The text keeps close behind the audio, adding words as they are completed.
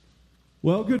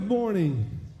Well, good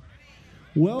morning.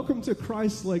 Welcome to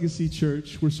Christ Legacy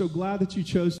Church. We're so glad that you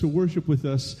chose to worship with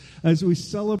us as we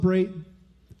celebrate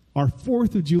our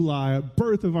 4th of July,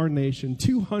 birth of our nation,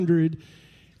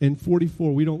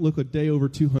 244. We don't look a day over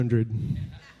 200.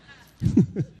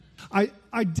 I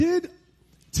did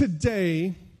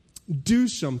today do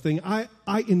something. I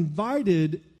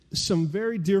invited some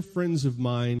very dear friends of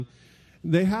mine.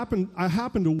 I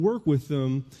happened to work with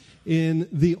them in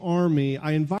the Army.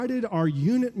 I invited our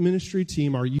unit ministry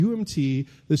team, our UMT,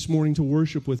 this morning to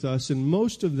worship with us, and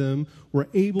most of them were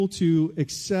able to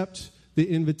accept the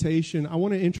invitation. I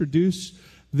want to introduce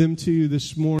them to you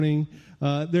this morning.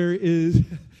 There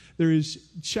is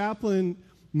Chaplain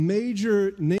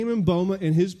Major Naaman Boma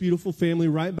and his beautiful family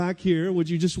right back here. Would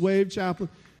you just wave, Chaplain?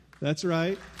 That's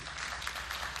right.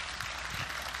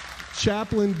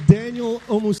 Chaplain Daniel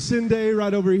Omusinde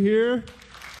right over here.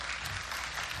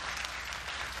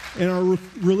 And our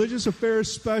religious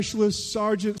affairs specialist,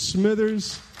 Sergeant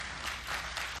Smithers,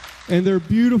 and their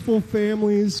beautiful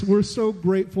families. We're so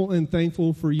grateful and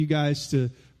thankful for you guys to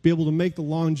be able to make the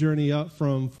long journey up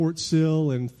from Fort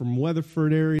Sill and from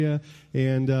Weatherford area.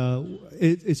 And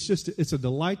it's a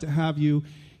delight to have you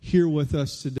here with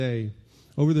us today.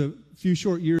 Over the few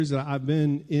short years that I've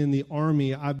been in the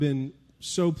Army, I've been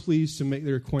so pleased to make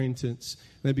their acquaintance.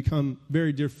 They've become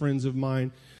very dear friends of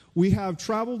mine. We have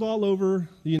traveled all over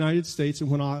the United States, and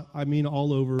when I mean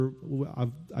all over,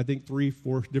 I think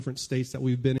 3-4 different states that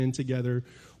we've been in together.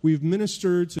 We've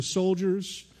ministered to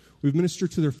soldiers. We've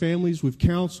ministered to their families. We've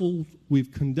counseled. We've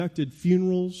conducted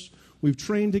funerals. We've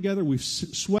trained together. We've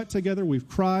sweat together. We've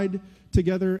cried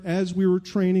together as we were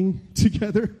training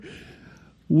together.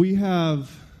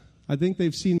 I think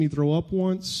they've seen me throw up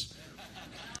once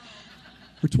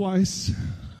or twice.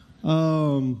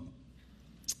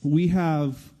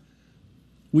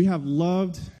 We have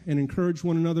loved and encouraged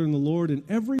one another in the Lord, and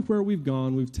everywhere we've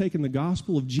gone, we've taken the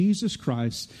gospel of Jesus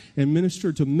Christ and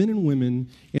ministered to men and women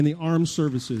in the armed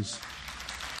services.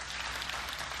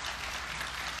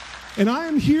 And I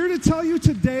am here to tell you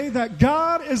today that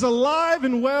God is alive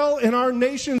and well in our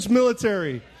nation's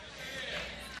military.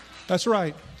 That's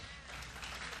right.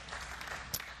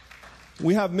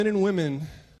 We have men and women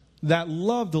that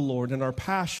love the Lord and are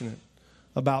passionate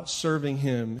about serving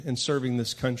Him and serving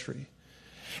this country.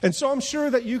 And so I'm sure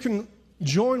that you can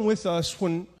join with us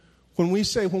when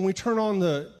we turn on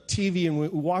the TV and we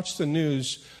watch the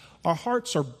news, our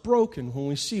hearts are broken when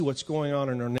we see what's going on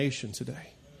in our nation today.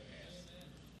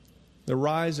 The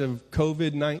rise of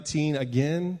COVID-19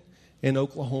 again in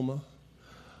Oklahoma,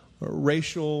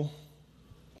 racial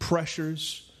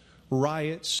pressures,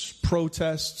 riots,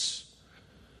 protests.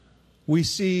 We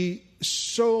see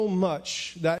so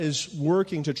much that is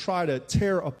working to try to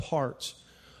tear apart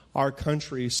our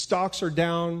country. Stocks are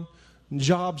down,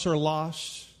 jobs are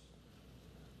lost.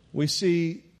 We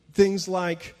see things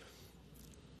like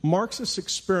Marxist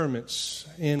experiments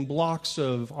in blocks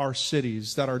of our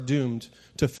cities that are doomed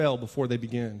to fail before they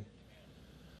begin.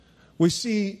 We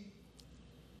see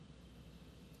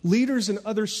leaders in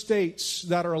other states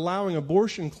that are allowing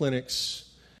abortion clinics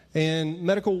and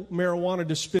medical marijuana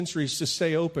dispensaries to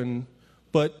stay open,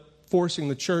 but forcing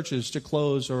the churches to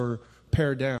close or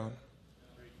pare down.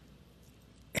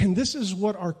 And this is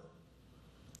what our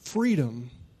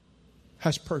freedom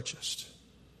has purchased.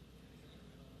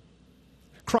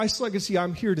 Christ Legacy,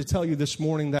 I'm here to tell you this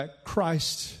morning that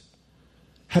Christ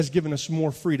has given us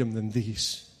more freedom than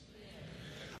these.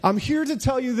 I'm here to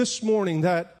tell you this morning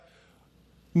that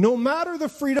no matter the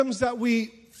freedoms that we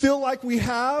feel like we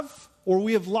have or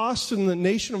we have lost in the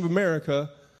nation of America,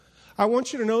 I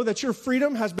want you to know that your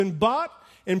freedom has been bought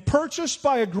and purchased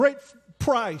by a great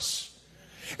price.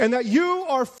 And that you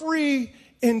are free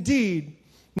indeed,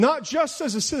 not just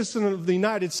as a citizen of the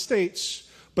United States,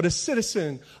 but a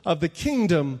citizen of the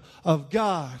kingdom of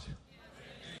God.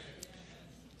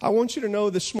 I want you to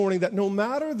know this morning that no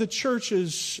matter the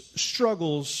church's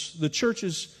struggles, the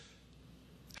churches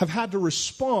have had to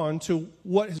respond to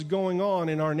what is going on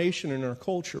in our nation and our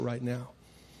culture right now.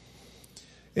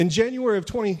 In January of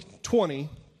 2020,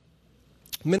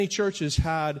 many churches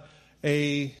had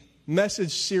a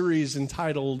message series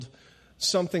entitled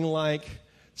something like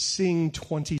Sing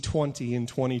 2020 in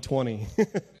 2020.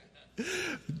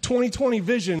 2020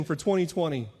 vision for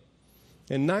 2020.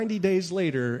 And 90 days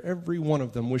later, every one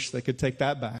of them wished they could take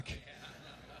that back.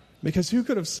 Because who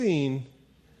could have seen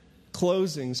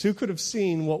closings? Who could have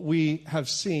seen what we have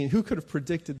seen? Who could have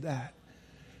predicted that?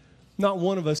 Not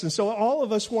one of us. And so all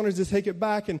of us wanted to take it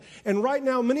back. And right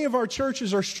now, many of our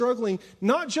churches are struggling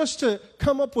not just to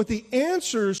come up with the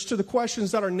answers to the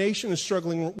questions that our nation is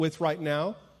struggling with right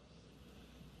now,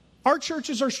 Our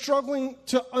churches are struggling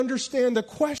to understand the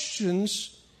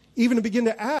questions even to begin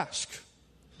to ask.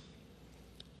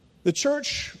 The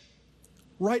church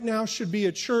right now should be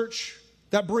a church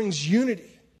that brings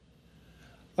unity.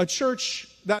 A church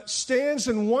that stands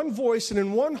in one voice and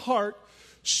in one heart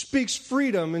speaks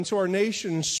freedom into our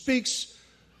nation, speaks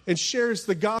and shares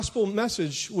the gospel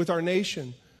message with our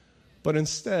nation. But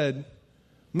instead,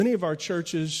 many of our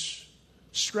churches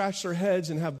scratch their heads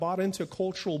and have bought into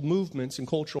cultural movements and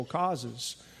cultural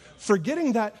causes,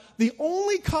 forgetting that the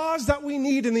only cause that we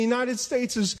need in the United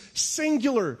States is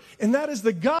singular, and that is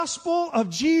the gospel of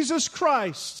Jesus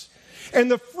Christ and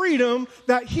the freedom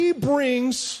that He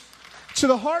brings to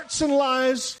the hearts and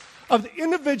lives of the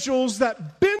individuals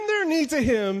that bend their knee to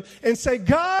Him and say,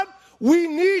 God, we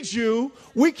need you.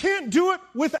 We can't do it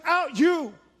without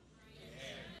you.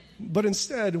 But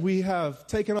instead, we have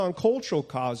taken on cultural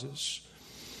causes,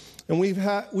 and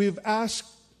we've asked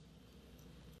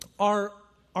our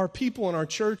people in our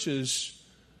churches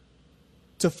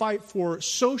to fight for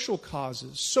social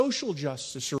causes, social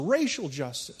justice, or racial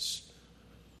justice.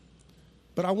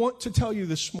 But I want to tell you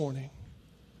this morning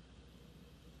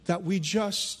that we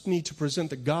just need to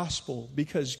present the gospel,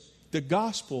 because the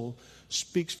gospel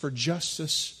speaks for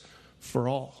justice for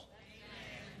all.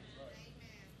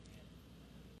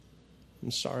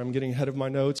 I'm sorry, I'm getting ahead of my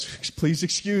notes. Please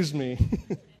excuse me.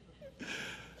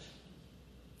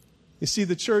 You see,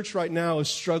 the church right now is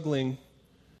struggling,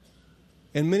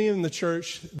 and many in the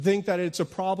church think that it's a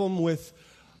problem with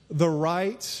the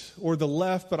right or the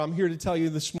left, but I'm here to tell you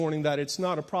this morning that it's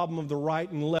not a problem of the right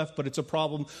and left, but it's a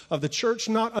problem of the church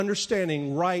not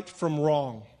understanding right from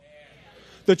wrong.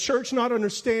 The church not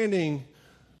understanding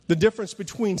the difference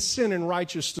between sin and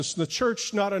righteousness. The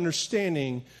church not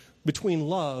understanding between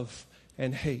love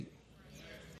and hate.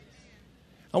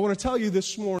 I want to tell you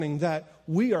this morning that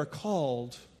we are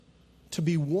called to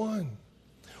be one.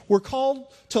 We're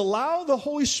called to allow the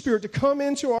Holy Spirit to come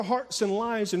into our hearts and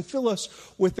lives and fill us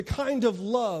with the kind of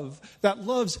love that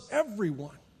loves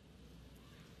everyone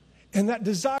and that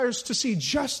desires to see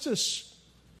justice,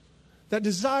 that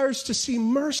desires to see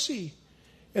mercy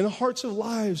in the hearts and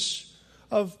lives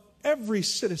of every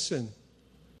citizen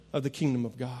of the kingdom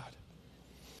of God.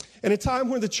 In a time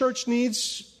where the church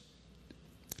needs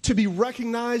to be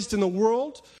recognized in the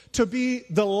world, to be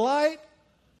the light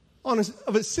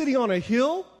of a city on a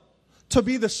hill, to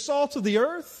be the salt of the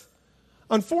earth,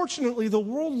 unfortunately, the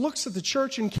world looks at the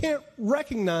church and can't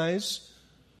recognize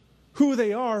who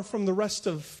they are from the rest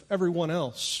of everyone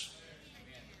else.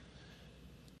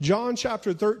 John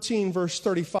chapter 13, verse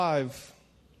 35,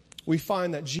 we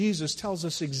find that Jesus tells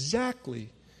us exactly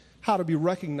how to be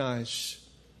recognized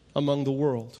among the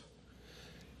world.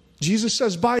 Jesus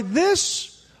says, by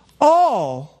this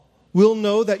all will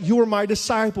know that you are my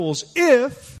disciples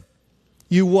if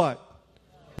you what?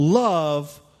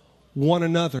 Love one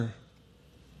another.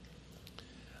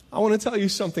 I want to tell you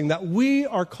something, that we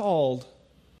are called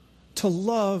to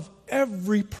love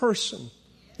every person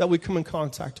that we come in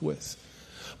contact with.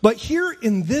 But here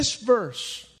in this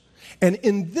verse and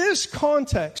in this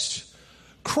context,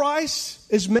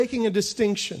 Christ is making a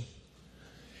distinction.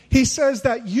 He says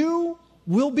that you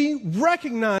will be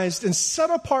recognized and set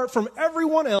apart from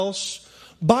everyone else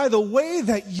by the way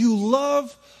that you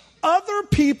love other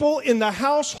people in the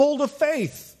household of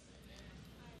faith.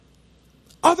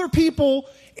 Other people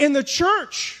in the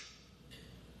church.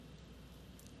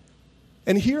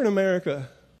 And here in America,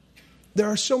 there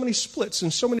are so many splits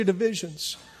and so many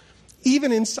divisions,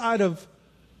 even inside of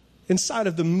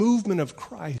the movement of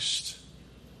Christ.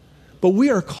 But we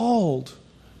are called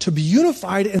to be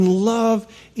unified and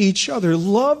love each other.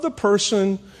 Love the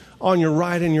person on your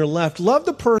right and your left. Love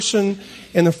the person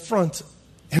in the front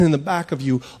and in the back of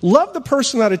you. Love the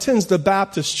person that attends the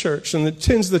Baptist church and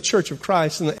attends the Church of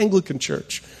Christ and the Anglican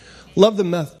church. Love the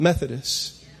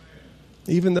Methodists,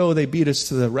 even though they beat us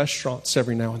to the restaurants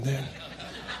every now and then.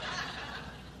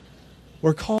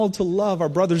 We're called to love our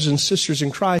brothers and sisters in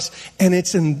Christ, and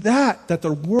it's in that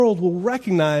the world will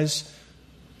recognize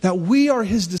that we are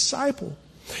His disciple.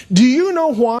 Do you know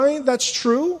why that's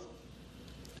true?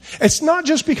 It's not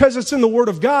just because it's in the Word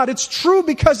of God. It's true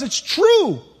because it's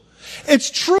true. It's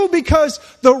true because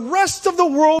the rest of the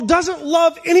world doesn't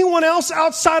love anyone else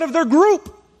outside of their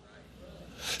group.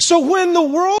 So when the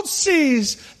world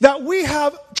sees that we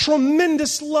have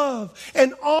tremendous love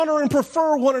and honor and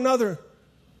prefer one another,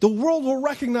 the world will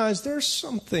recognize there's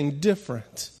something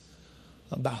different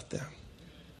about them.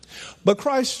 But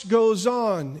Christ goes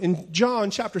on in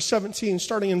John chapter 17,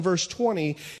 starting in verse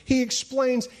 20. He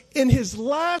explains in His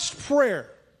last prayer,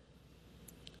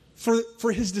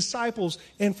 for his disciples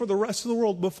and for the rest of the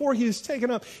world before he is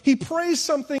taken up. He prays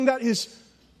something that is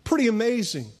pretty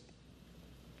amazing.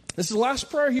 This is the last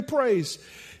prayer he prays.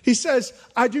 He says,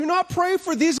 I do not pray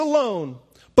for these alone,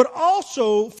 but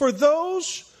also for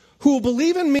those who will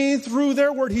believe in me through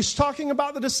their word. He's talking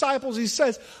about the disciples. He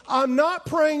says, I'm not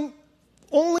praying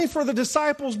only for the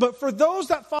disciples, but for those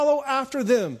that follow after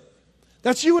them.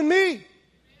 That's you and me.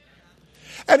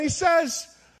 And he says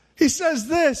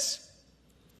this,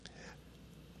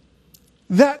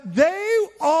 that they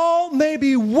all may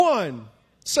be one.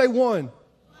 Say one.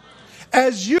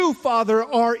 As you, Father,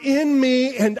 are in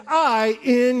me and I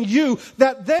in you,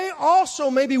 that they also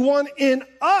may be one in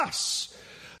us,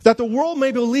 that the world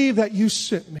may believe that you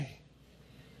sent me.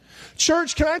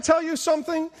 Church, can I tell you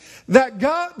something?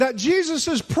 That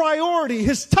Jesus' priority,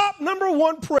 his top number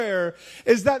one prayer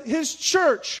is that his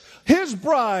church, his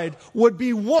bride, would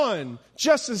be one,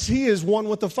 just as he is one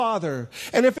with the Father.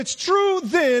 And if it's true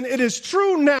then, it is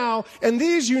true now in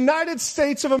these United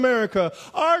States of America.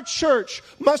 Our church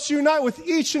must unite with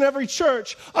each and every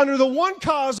church under the one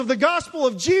cause of the gospel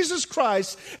of Jesus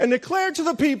Christ and declare to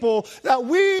the people that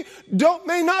we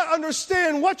may not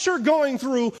understand what you're going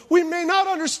through. We may not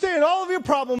understand all of your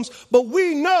problems, but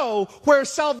we know where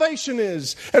salvation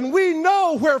is, and we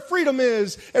know where freedom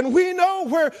is, and we know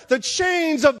where the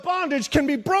chains of bondage can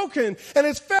be broken, and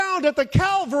it's found at the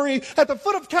Calvary, at the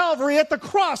foot of Calvary, at the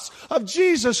cross of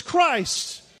Jesus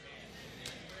Christ.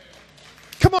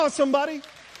 Come on, somebody.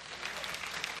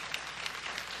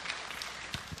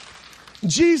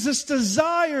 Jesus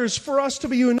desires for us to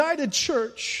be united,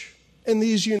 church, in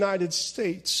these United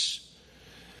States.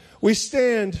 We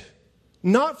stand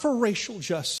not for racial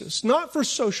justice, not for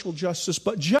social justice,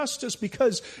 but justice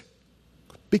because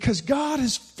God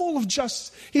is full of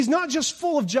justice. He's not just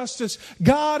full of justice,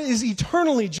 God is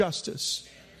eternally justice.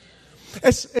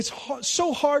 It's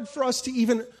so hard for us to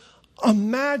even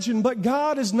imagine, but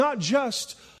God is not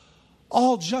just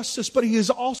all justice, but he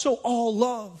is also all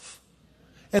love.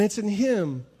 And it's in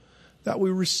him that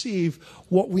we receive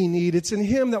what we need. It's in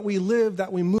him that we live,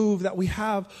 that we move, that we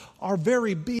have our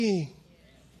very being.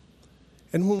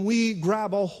 And when we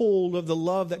grab a hold of the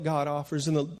love that God offers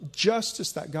and the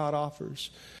justice that God offers,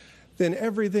 then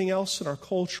everything else in our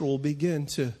culture will begin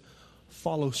to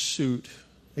follow suit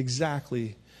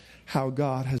exactly how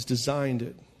God has designed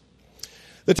it.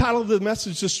 The title of the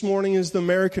message this morning is The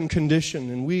American Condition,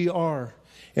 and we are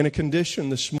in a condition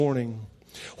this morning.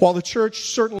 While the church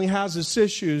certainly has its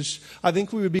issues, I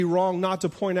think we would be wrong not to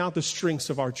point out the strengths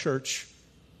of our church.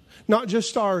 Not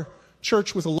just our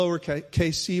church with a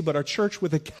lowercase c, but our church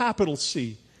with a capital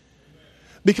C.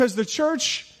 Because the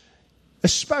church,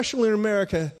 especially in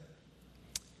America,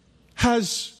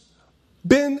 has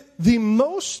been the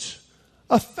most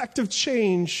effective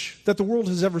change that the world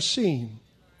has ever seen.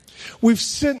 We've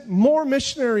sent more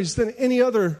missionaries than any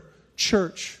other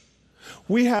church.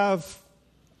 We have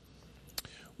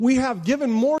given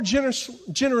more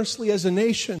generously as a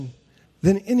nation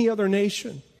than any other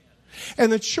nation.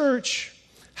 And the church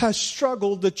has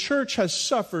struggled, the church has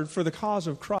suffered for the cause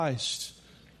of Christ.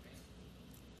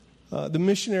 The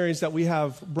missionaries that we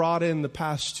have brought in the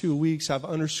past 2 weeks have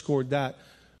underscored that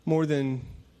more than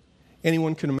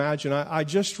anyone can imagine. I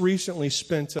just recently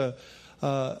spent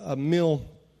a meal,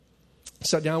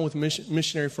 sat down with a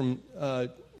missionary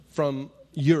from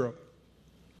Europe.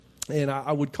 And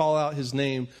I would call out his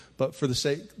name, but for the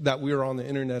sake that we are on the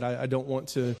internet, I don't want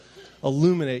to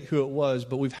illuminate who it was,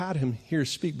 but we've had him here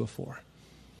speak before.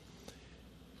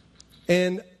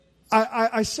 And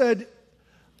I said,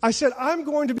 I'm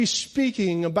going to be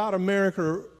speaking about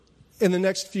America in the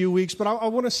next few weeks, but I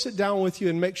want to sit down with you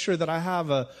and make sure that I have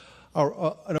an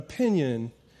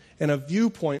opinion and a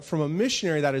viewpoint from a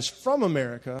missionary that is from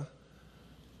America,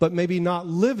 but maybe not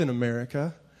live in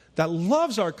America, that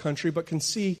loves our country, but can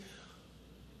see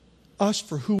us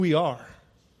for who we are.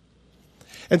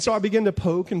 And so I began to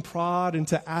poke and prod and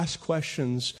to ask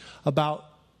questions about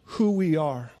who we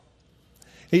are.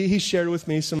 He shared with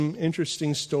me some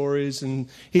interesting stories, and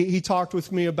he talked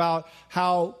with me about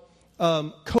how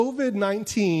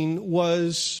COVID-19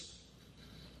 was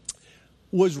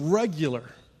regular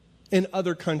in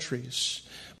other countries.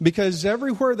 Because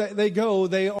everywhere that they go,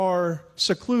 they are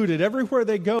secluded. Everywhere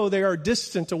they go, they are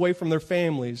distant away from their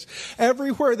families.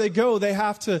 Everywhere they go, they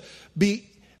have to be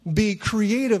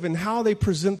creative in how they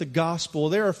present the gospel.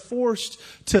 They are forced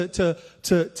to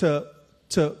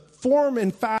form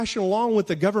and fashion along with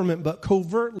the government, but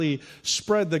covertly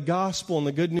spread the gospel and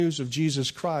the good news of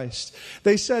Jesus Christ.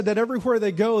 They said that everywhere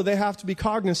they go, they have to be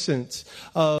cognizant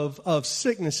of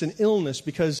sickness and illness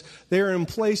because they are in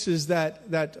places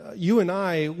that you and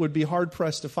I would be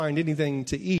hard-pressed to find anything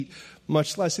to eat,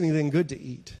 much less anything good to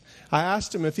eat. I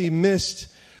asked him if he missed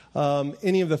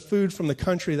any of the food from the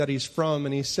country that he's from,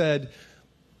 and he said,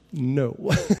 no.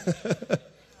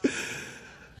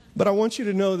 But I want you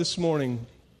to know this morning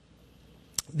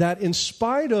that in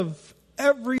spite of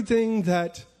everything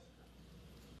that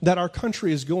our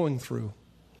country is going through,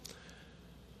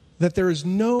 that there is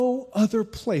no other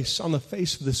place on the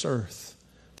face of this earth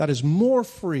that is more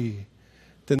free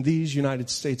than these United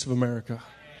States of America.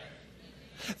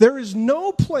 There is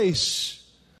no place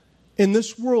in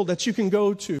this world that you can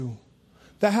go to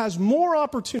that has more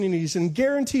opportunities and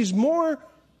guarantees more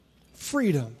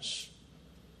freedoms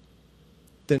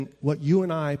than what you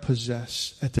and I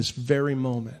possess at this very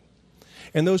moment.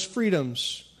 And those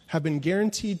freedoms have been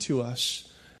guaranteed to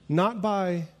us not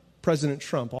by President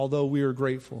Trump, although we are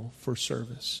grateful for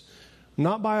service,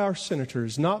 not by our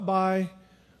senators, not by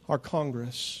our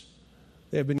Congress.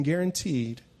 They have been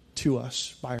guaranteed to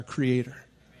us by our Creator.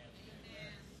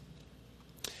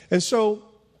 And so,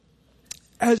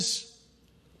 as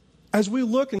we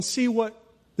look and see what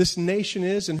this nation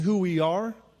is and who we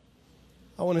are,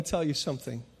 I want to tell you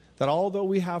something, that although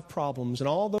we have problems and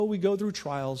although we go through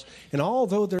trials and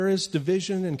although there is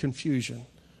division and confusion,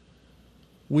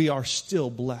 we are still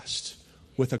blessed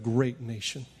with a great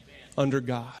nation under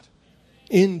God,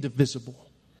 indivisible.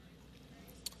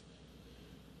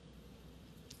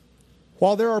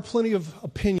 While there are plenty of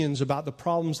opinions about the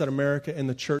problems that America and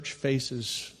the church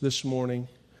faces this morning,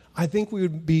 I think we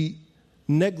would be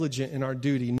negligent in our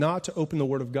duty not to open the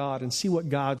Word of God and see what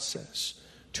God says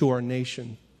to our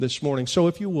nation this morning. So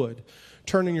if you would,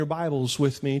 turn in your Bibles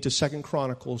with me to 2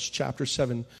 Chronicles chapter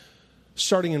 7,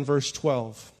 starting in verse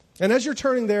 12. And as you're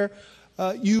turning there,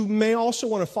 you may also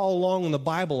want to follow along in the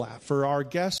Bible app. For our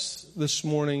guests this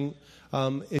morning,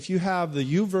 if you have the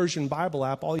YouVersion Bible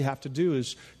app, all you have to do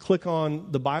is click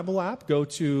on the Bible app, go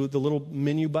to the little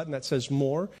menu button that says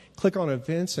More, click on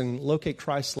Events, and locate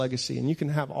Christ's Legacy. And you can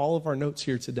have all of our notes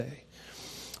here today.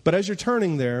 But as you're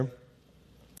turning there,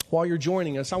 while you're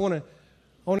joining us, I want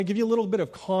to give you a little bit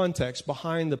of context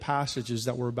behind the passages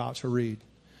that we're about to read.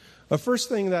 The first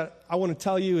thing that I want to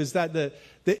tell you is that the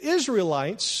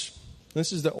Israelites,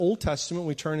 this is the Old Testament,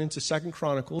 we turn into 2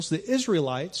 Chronicles, the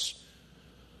Israelites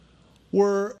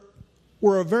were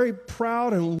a very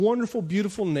proud and wonderful,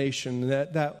 beautiful nation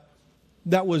that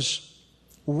was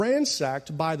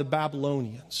ransacked by the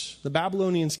Babylonians. The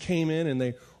Babylonians came in and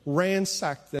they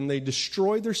ransacked them. They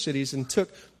destroyed their cities and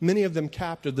took many of them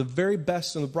captive, the very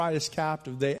best and the brightest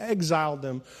captive. They exiled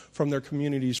them from their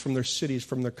communities, from their cities,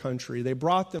 from their country. They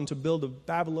brought them to build a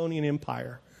Babylonian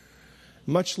empire.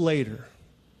 Much later,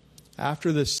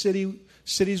 after the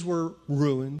cities were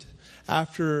ruined,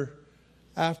 after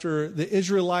the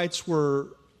Israelites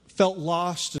felt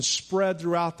lost and spread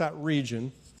throughout that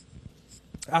region,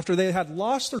 after they had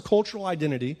lost their cultural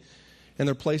identity and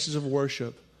their places of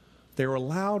worship, they were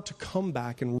allowed to come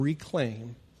back and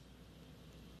reclaim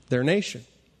their nation.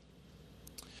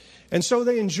 And so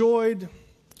they enjoyed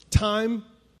time,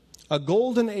 a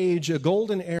golden age, a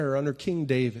golden era under King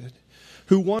David,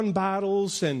 who won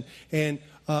battles and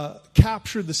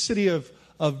captured the city of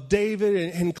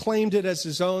David and claimed it as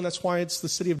his own. That's why it's the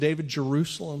city of David,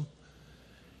 Jerusalem.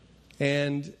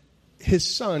 And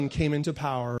his son came into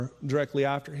power directly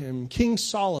after him. King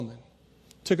Solomon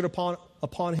took it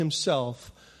upon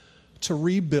himself to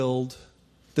rebuild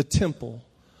the temple,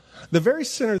 the very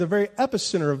center, the very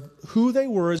epicenter of who they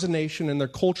were as a nation and their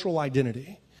cultural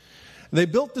identity. They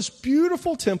built this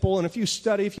beautiful temple, and if you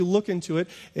look into it,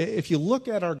 if you look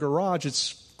at our garage,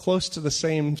 it's close to the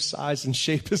same size and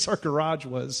shape as our garage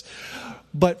was.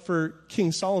 But for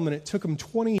King Solomon, it took him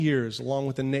 20 years, along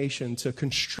with the nation, to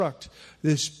construct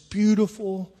this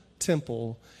beautiful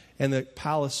temple and the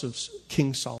palace of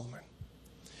King Solomon.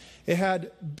 It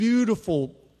had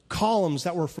beautiful columns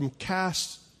that were from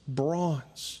cast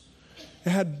bronze. It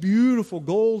had beautiful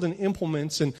golden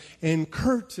implements and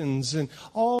curtains and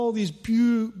all these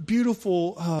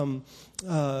beautiful.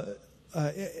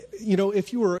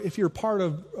 If you're part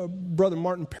of Brother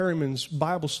Martin Perryman's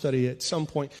Bible study at some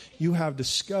point, you have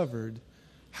discovered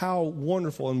how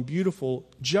wonderful and beautiful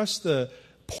just the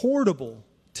portable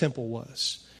temple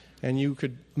was, and you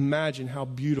could imagine how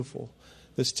beautiful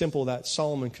this temple that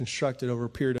Solomon constructed over a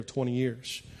period of 20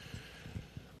 years.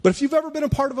 But if you've ever been a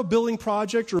part of a building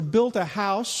project or built a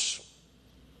house,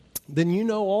 then you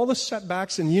know all the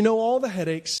setbacks and you know all the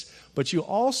headaches, but you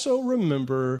also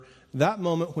remember that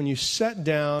moment when you sat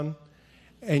down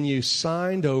and you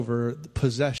signed over the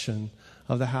possession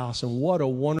of the house. And what a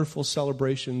wonderful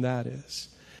celebration that is.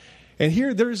 And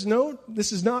here,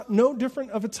 this is no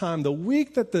different of a time. The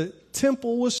week that the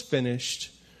temple was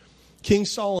finished, King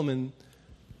Solomon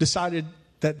decided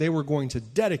that they were going to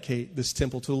dedicate this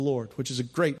temple to the Lord, which is a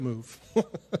great move.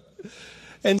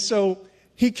 And so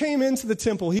he came into the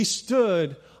temple. He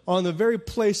stood on the very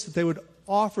place that they would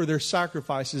offer their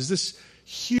sacrifices, this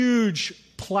huge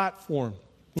platform.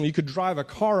 You could drive a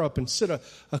car up and sit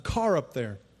a car up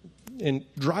there and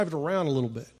drive it around a little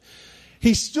bit.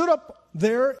 He stood up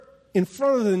there in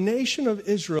front of the nation of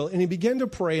Israel, and he began to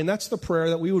pray, and that's the prayer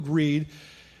that we would read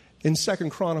in 2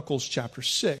 Chronicles chapter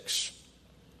 6.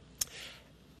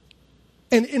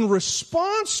 And in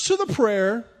response to the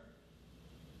prayer,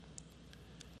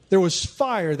 there was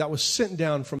fire that was sent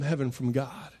down from heaven from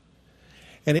God.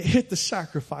 And it hit the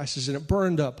sacrifices, and it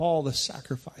burned up all the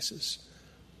sacrifices.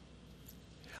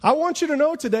 I want you to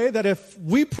know today that if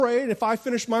we prayed, if I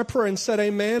finished my prayer and said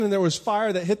amen, and there was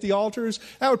fire that hit the altars,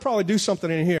 that would probably do something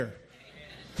in here.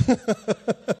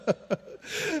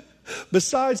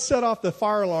 Besides set off the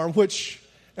fire alarm, which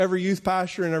every youth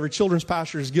pastor and every children's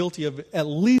pastor is guilty of at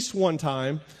least one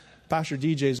time. Pastor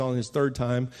DJ's on his third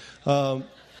time. Thought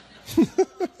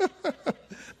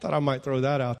I might throw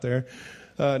that out there.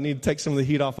 Need to take some of the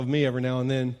heat off of me every now and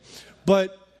then.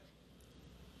 But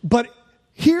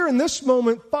here in this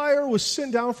moment, fire was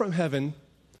sent down from heaven,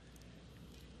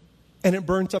 and it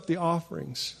burnt up the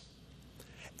offerings.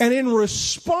 And in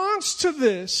response to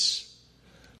this,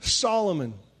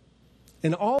 Solomon,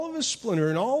 in all of his splendor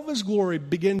and all of his glory,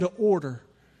 began to order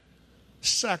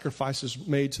sacrifices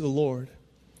made to the Lord.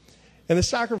 And the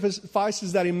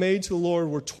sacrifices that he made to the Lord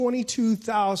were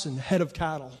 22,000 head of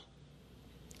cattle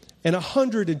and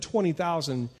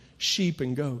 120,000 sheep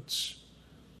and goats.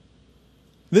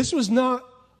 This was not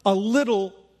a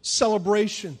little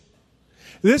celebration.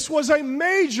 This was a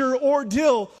major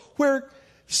ordeal where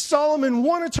Solomon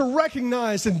wanted to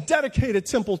recognize and dedicate a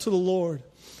temple to the Lord.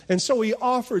 And so he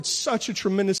offered such a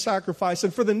tremendous sacrifice.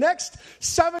 And for the next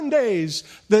 7 days,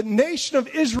 the nation of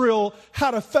Israel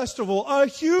had a festival, a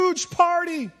huge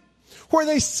party where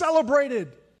they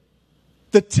celebrated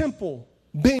the temple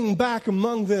being back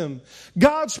among them,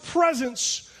 God's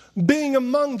presence being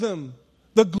among them,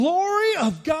 the glory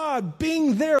of God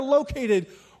being there located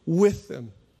with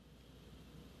them.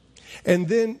 And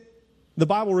then the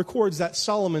Bible records that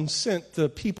Solomon sent the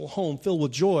people home filled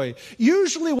with joy.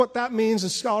 Usually what that means,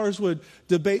 and scholars would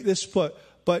debate this,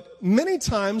 but many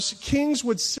times kings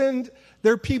would send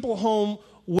their people home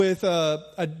with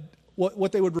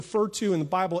what they would refer to in the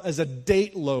Bible as a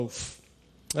date loaf,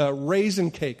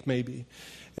 raisin cake maybe.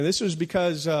 And this was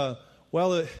because, it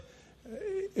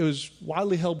was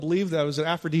widely held believed that it was an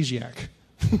aphrodisiac.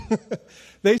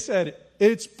 They said,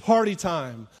 it's party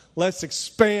time. Let's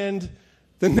expand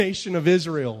the nation of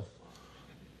Israel.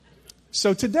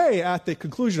 So today, at the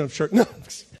conclusion of church,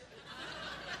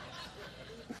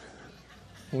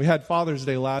 we had Father's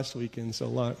Day last weekend, so a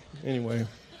lot. Anyway,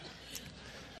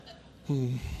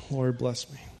 Lord bless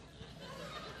me.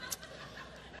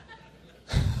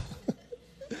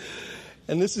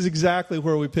 And this is exactly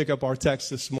where we pick up our text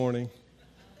this morning.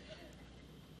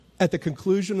 At the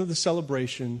conclusion of the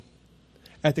celebration,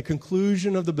 at the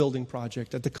conclusion of the building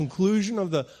project, at the conclusion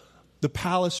of the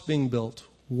palace being built,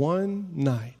 one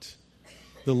night,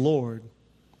 the Lord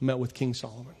met with King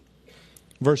Solomon.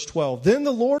 Verse 12, then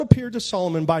the Lord appeared to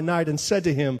Solomon by night and said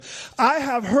to him, I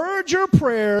have heard your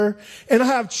prayer, and I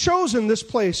have chosen this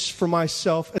place for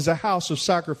myself as a house of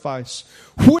sacrifice.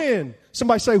 When?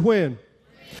 Somebody say when.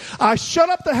 I shut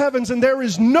up the heavens and there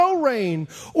is no rain,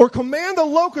 or command the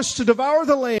locusts to devour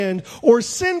the land, or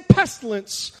send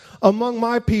pestilence among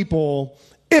my people.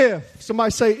 If,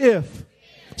 somebody say if.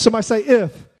 Somebody say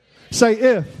if. Say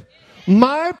if.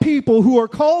 My people who are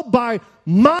called by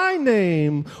my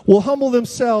name will humble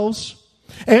themselves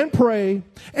and pray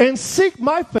and seek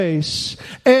my face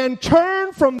and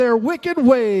turn from their wicked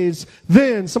ways,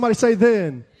 then, somebody say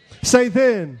then. Say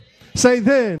then. Say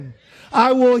then.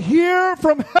 I will hear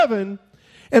from heaven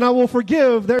and I will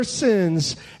forgive their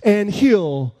sins and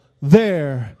heal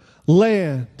their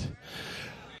land.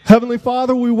 Heavenly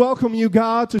Father, we welcome you,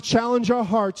 God, to challenge our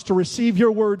hearts to receive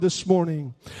your word this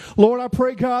morning. Lord, I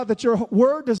pray, God, that your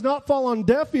word does not fall on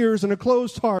deaf ears and a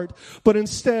closed heart, but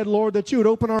instead, Lord, that you would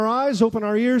open our eyes, open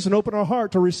our ears, and open our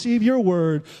heart to receive your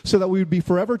word so that we would be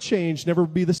forever changed, never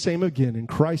be the same again. In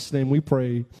Christ's name we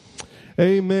pray.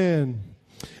 Amen.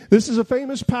 This is a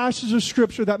famous passage of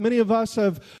Scripture that many of us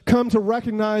have come to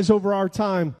recognize over our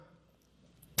time.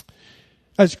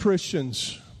 as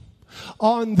Christians.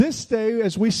 On this day,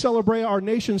 as we celebrate our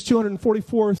nation's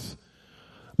 244th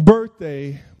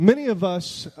birthday, many of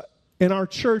us in our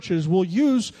churches will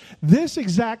use this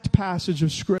exact passage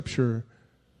of Scripture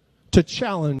to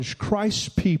challenge Christ's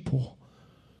people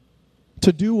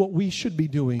to do what we should be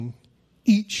doing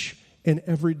each and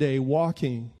every day,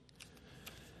 walking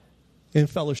in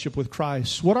fellowship with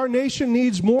Christ. What our nation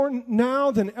needs more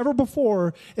now than ever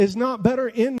before is not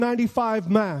better N95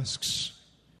 masks.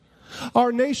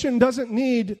 Our nation doesn't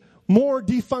need more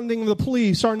defunding of the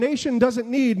police. Our nation doesn't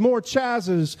need more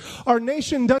Chazes. Our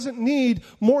nation doesn't need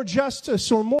more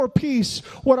justice or more peace.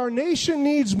 What our nation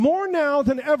needs more now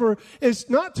than ever is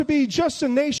not to be just a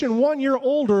nation 1 year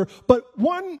older, but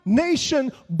one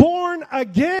nation born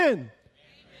again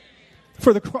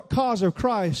for the cause of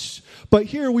Christ. But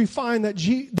here we find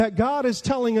that God is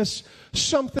telling us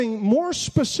something more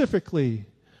specifically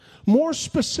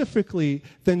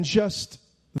than just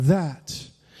that.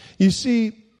 You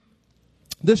see,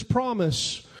 this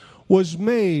promise was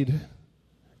made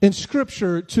in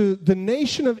Scripture to the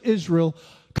nation of Israel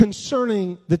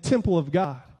concerning the temple of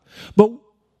God. But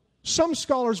some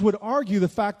scholars would argue the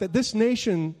fact that this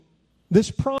nation, this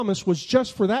promise was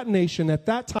just for that nation at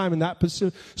that time in that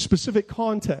specific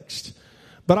context.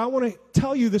 But I want to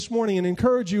tell you this morning and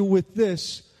encourage you with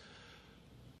this,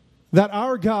 that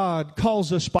our God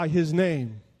calls us by His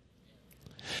name.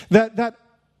 That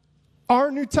our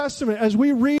New Testament, as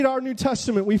we read our New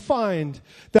Testament, we find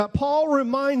that Paul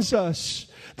reminds us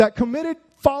that committed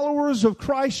followers of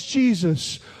Christ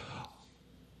Jesus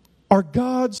are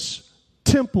God's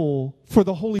temple for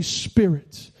the Holy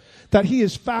Spirit, that He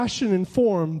is fashioned and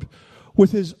formed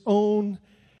with His own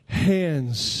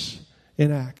hands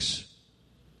in Acts.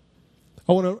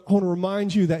 I want to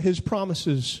remind you that His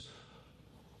promises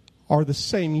are the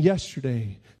same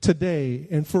yesterday, today,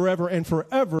 and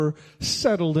forever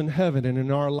settled in heaven and in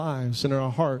our lives and in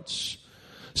our hearts.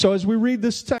 So as we read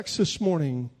this text this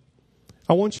morning,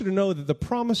 I want you to know that the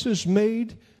promises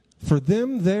made for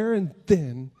them there and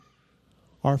then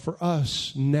are for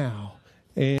us now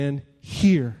and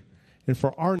here, and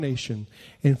for our nation,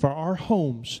 and for our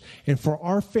homes, and for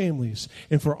our families,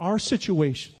 and for our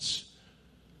situations.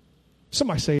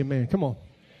 Somebody say amen. Come on.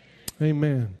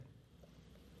 Amen.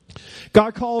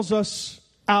 God calls us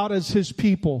out as His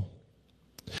people.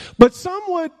 But some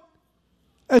would,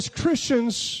 as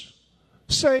Christians,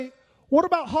 say, what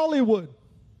about Hollywood?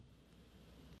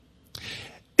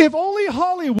 If only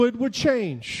Hollywood would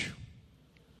change.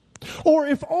 Or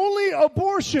if only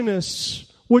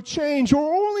abortionists would change.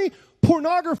 Or only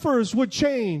pornographers would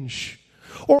change.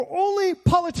 Or only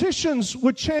politicians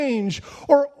would change.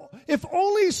 Or if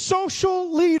only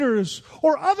social leaders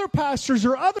or other pastors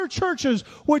or other churches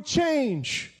would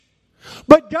change.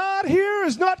 But God here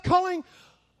is not calling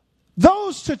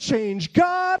those to change.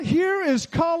 God here is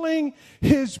calling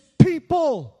His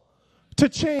people to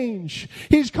change.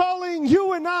 He's calling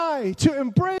you and I to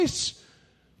embrace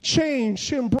change,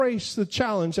 to embrace the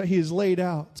challenge that He has laid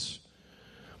out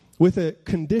with a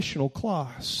conditional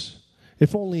clause.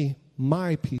 If only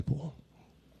my people.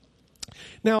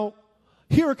 Now,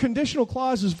 here a conditional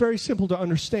clause is very simple to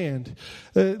understand.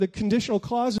 The conditional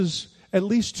clause is at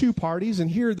least two parties,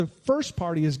 and here the first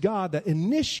party is God that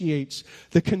initiates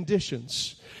the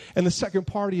conditions. And the second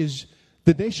party is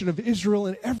the nation of Israel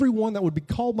and everyone that would be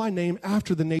called by name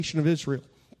after the nation of Israel.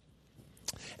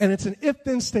 And it's an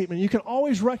if-then statement. You can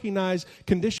always recognize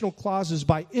conditional clauses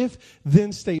by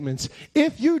if-then statements.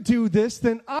 If you do this,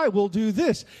 then I will do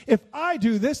this. If I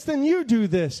do this, then you do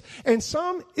this. And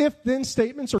some if-then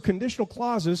statements or conditional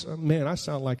clauses, man, I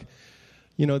sound like,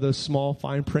 those small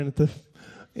fine print at the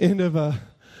end of a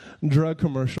drug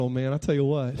commercial, man. I'll tell you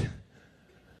what.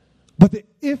 But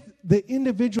if the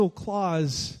individual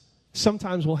clause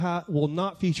sometimes will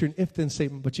not feature an if-then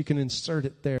statement, but you can insert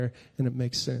it there and it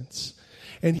makes sense.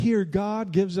 And here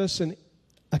God gives us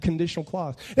a conditional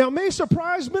clause. Now it may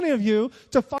surprise many of you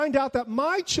to find out that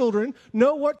my children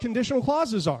know what conditional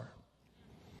clauses are.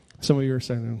 Some of you are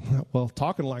saying, well,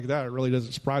 talking like that, it really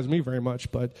doesn't surprise me very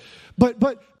much. But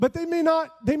they may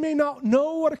not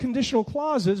know what a conditional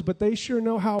clause is, but they sure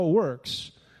know how it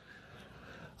works.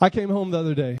 I came home the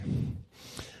other day.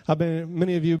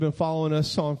 Many of you have been following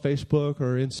us on Facebook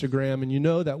or Instagram, and you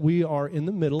know that we are in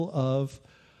the middle of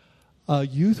a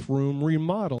youth room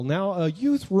remodel. Now, a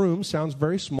youth room sounds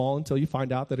very small until you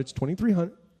find out that it's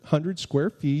 2,300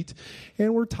 square feet,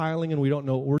 and we're tiling and we don't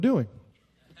know what we're doing.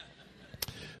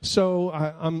 So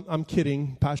I'm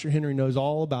kidding. Pastor Henry knows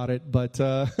all about it, but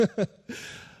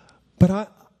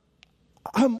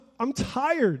I'm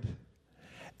tired,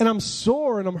 and I'm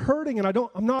sore and I'm hurting and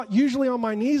I'm not usually on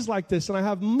my knees like this, and I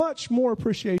have much more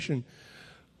appreciation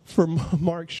for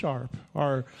Mark Sharp,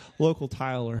 our local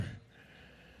tiler.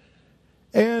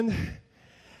 And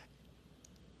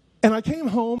I came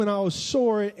home and I was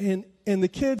sore, and the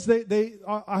kids,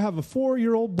 I have a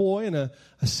 4-year-old boy and a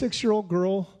 6-year-old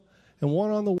girl and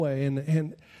one on the way,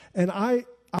 and I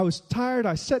was tired.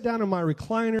 I sat down in my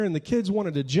recliner and the kids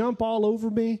wanted to jump all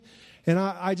over me, and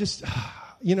I just,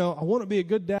 I want to be a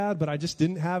good dad, but I just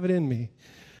didn't have it in me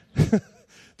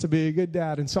to be a good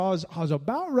dad. And so I was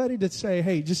about ready to say,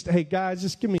 hey guys,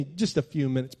 just give me just a few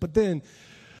minutes. But then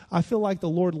I feel like the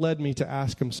Lord led me to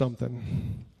ask him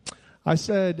something. I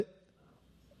said,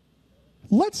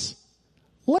 let's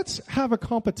have a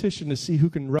competition to see who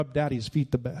can rub daddy's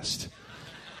feet the best.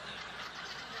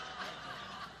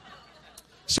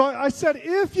 So I said,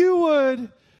 if you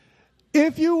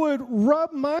would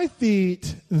rub my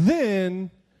feet, then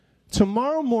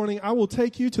tomorrow morning I will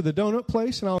take you to the donut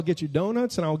place and I'll get you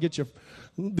donuts and I'll get you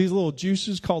these little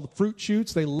juices called Fruit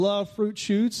Shoots. They love Fruit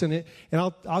Shoots, and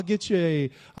I'll get you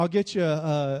a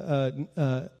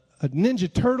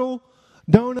Ninja Turtle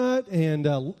donut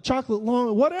and chocolate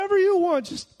long, whatever you want,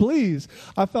 just please.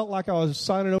 I felt like I was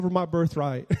signing over my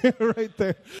birthright right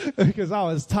there because I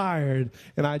was tired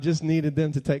and I just needed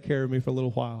them to take care of me for a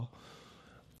little while.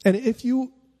 And if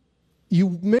you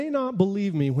may not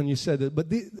believe me when you said that, but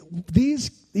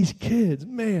these kids,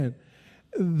 man,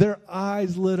 their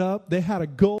eyes lit up. They had a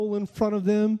goal in front of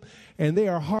them, and they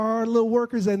are hard little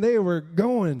workers, and they were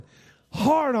going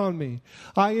hard on me.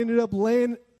 I ended up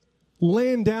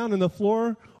laying down on the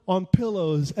floor on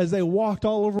pillows as they walked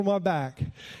all over my back.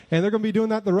 And they're going to be doing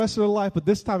that the rest of their life, but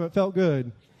this time it felt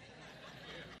good.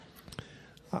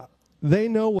 They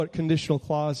know what conditional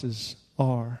clauses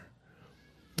are.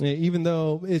 Even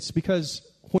though it's because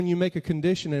when you make a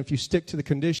condition, and if you stick to the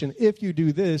condition, if you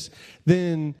do this,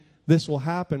 then this will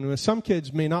happen. Some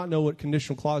kids may not know what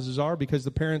conditional clauses are because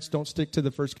the parents don't stick to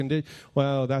the first condition.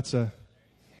 Well, that's a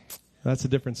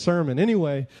different sermon.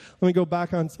 Anyway, let me go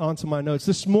back onto my notes.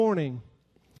 This morning,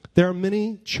 there are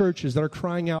many churches that are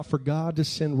crying out for God to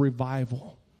send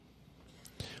revival.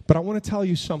 But I want to tell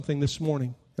you something this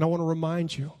morning, and I want to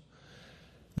remind you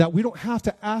that we don't have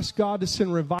to ask God to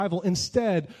send revival.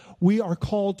 Instead, we are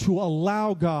called to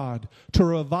allow God to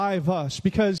revive us,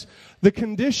 because the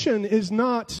condition is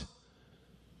not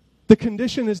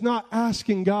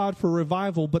asking God for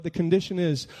revival, but the condition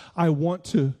is, I want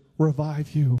to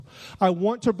revive you. I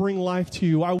want to bring life to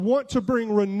you. I want to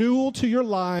bring renewal to your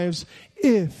lives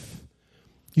if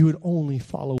you would only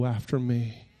follow after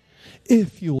me,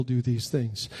 if you will do these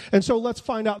things. And so let's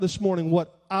find out this morning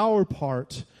what our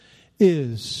part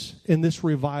is in this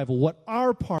revival, what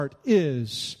our part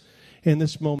is in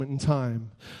this moment in time.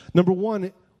 Number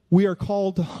one, we are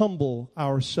called to humble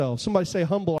ourselves. Somebody say,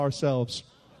 humble ourselves.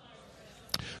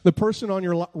 The person on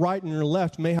your right and your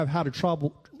left may have had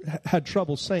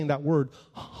trouble saying that word.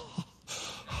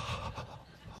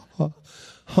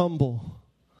 Humble.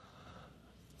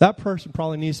 That person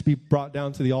probably needs to be brought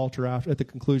down to the altar at the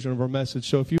conclusion of our message.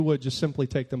 So if you would, just simply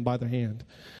take them by the hand.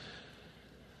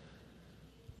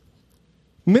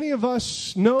 Many of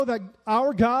us know that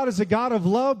our God is a God of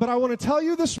love, but I want to tell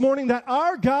you this morning that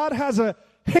our God has a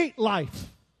hate life.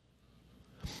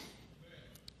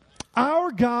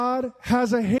 Our God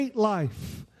has a hate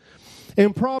life.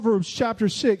 In Proverbs chapter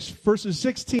 6, verses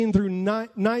 16 through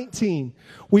 19,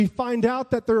 we find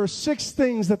out that there are 6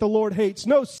 things that the Lord hates.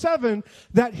 No, 7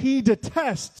 that he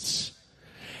detests.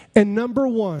 And number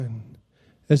 1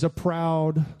 is a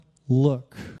proud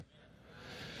look.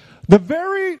 The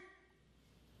very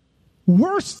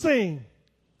worst thing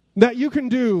that you can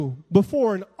do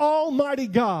before an almighty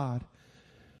God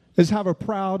is have a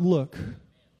proud look.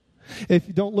 If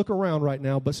you don't look around right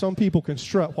now, but some people can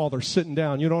strut while they're sitting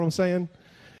down. You know what I'm saying?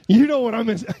 You know what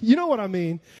I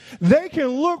mean. They can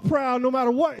look proud no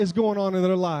matter what is going on in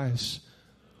their lives.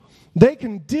 They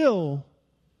can deal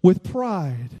with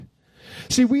pride.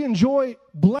 See, we enjoy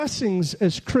blessings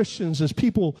as Christians, as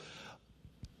people,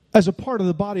 as a part of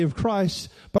the body of Christ.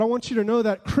 But I want you to know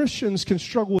that Christians can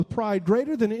struggle with pride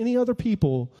greater than any other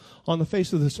people on the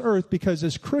face of this earth, because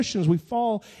as Christians, we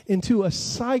fall into a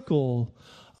cycle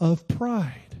of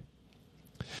pride.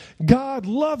 God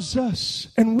loves us,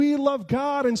 and we love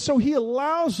God, and so he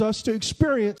allows us to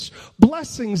experience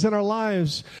blessings in our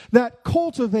lives that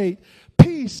cultivate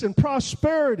peace and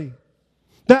prosperity,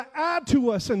 that add to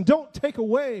us and don't take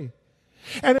away.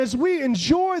 And as we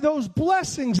enjoy those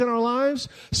blessings in our lives,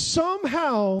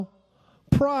 somehow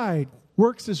pride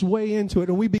works its way into it,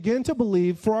 and we begin to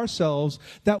believe for ourselves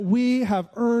that we have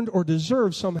earned or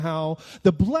deserved somehow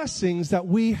the blessings that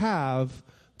we have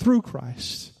through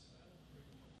Christ.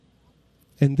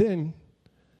 And then,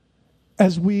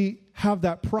 as we have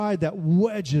that pride that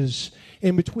wedges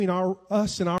in between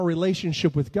us and our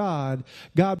relationship with God,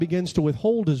 God begins to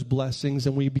withhold His blessings,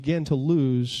 and we begin to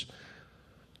lose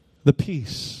the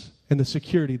peace and the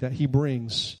security that He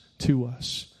brings to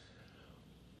us.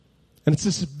 And it's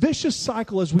this vicious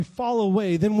cycle as we fall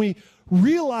away. Then we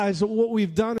realize what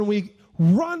we've done and we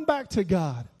run back to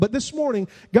God. But this morning,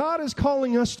 God is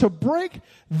calling us to break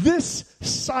this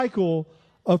cycle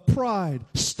of pride.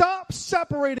 Stop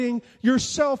separating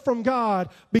yourself from God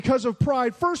because of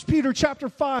pride. 1 Peter chapter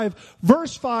 5,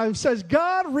 verse 5 says,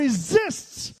 God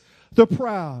resists the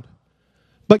proud,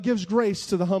 but gives grace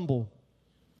to the humble.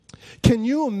 Can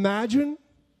you imagine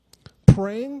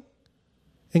praying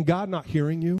and God not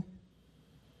hearing you?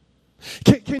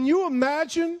 Can you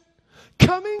imagine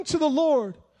coming to the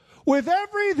Lord with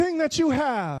everything that you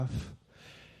have,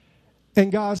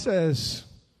 and God says,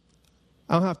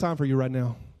 I don't have time for you right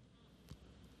now?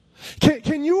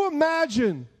 Can you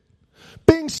imagine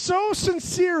being so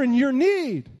sincere in your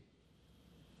need,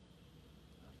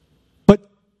 but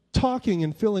talking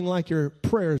and feeling like your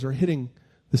prayers are hitting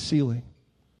the ceiling?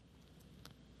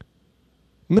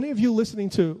 Many of you listening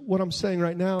to what I'm saying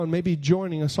right now and maybe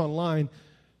joining us online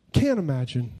can't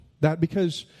imagine that,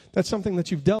 because that's something that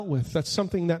you've dealt with. That's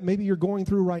something that maybe you're going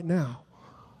through right now.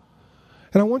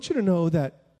 And I want you to know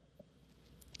that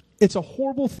it's a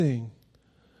horrible thing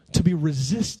to be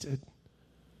resisted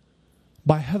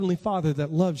by Heavenly Father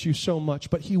that loves you so much,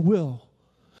 but He will.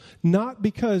 Not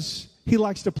because He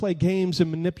likes to play games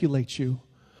and manipulate you,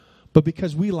 but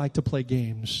because we like to play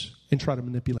games and try to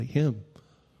manipulate Him.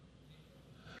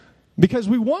 Because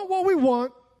we want what we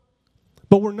want,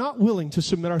 but we're not willing to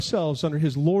submit ourselves under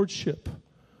His lordship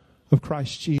of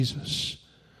Christ Jesus.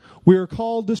 We are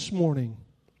called this morning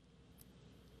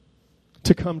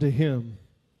to come to Him.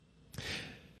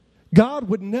 God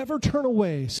would never turn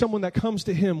away someone that comes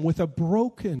to Him with a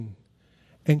broken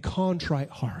and contrite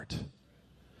heart.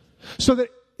 So that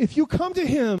if you come to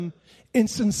Him in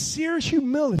sincere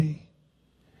humility,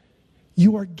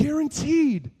 you are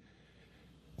guaranteed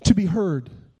to be heard.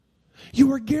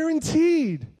 You are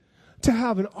guaranteed to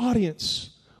have an audience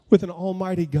with an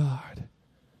almighty God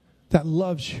that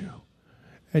loves you,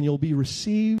 and you'll be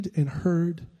received and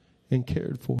heard and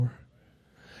cared for.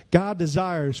 God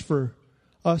desires for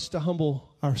us to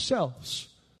humble ourselves.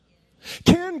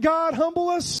 Can God humble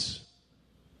us?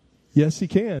 Yes, He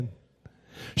can.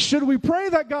 Should we pray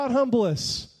that God humble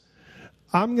us?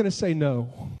 I'm going to say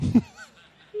no.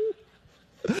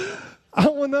 I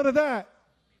don't want none of that.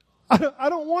 I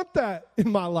don't want that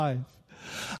in my life.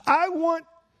 I want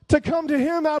to come to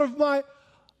Him out of my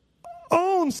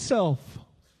own self.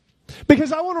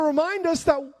 Because I want to remind us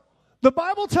that the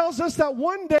Bible tells us that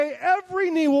one day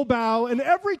every knee will bow and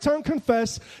every tongue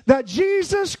confess that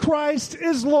Jesus Christ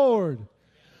is Lord.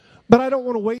 But I don't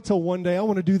want to wait till one day. I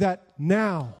want to do that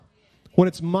now, when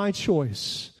it's my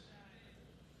choice.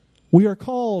 We are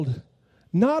called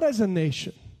not as a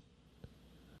nation,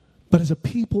 but as a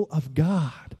people of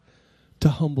God to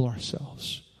humble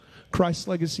ourselves. Christ's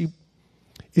legacy,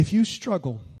 if you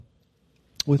struggle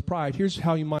with pride, here's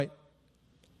how you might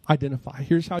identify.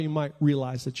 Here's how you might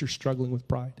realize that you're struggling with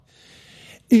pride.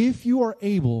 If you are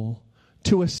able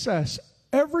to assess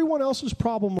everyone else's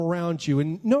problem around you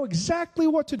and know exactly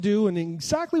what to do and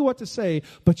exactly what to say,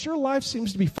 but your life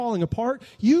seems to be falling apart,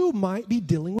 you might be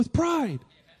dealing with pride.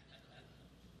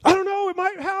 I don't know, it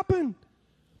might happen.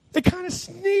 It kind of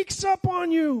sneaks up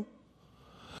on you.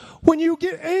 When you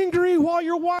get angry while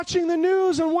you're watching the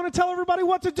news and want to tell everybody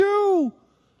what to do.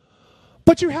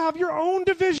 But you have your own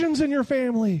divisions in your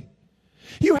family.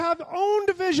 You have own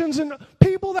divisions in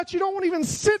people that you don't want to even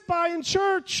sit by in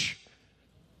church.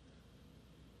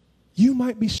 You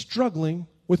might be struggling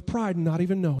with pride and not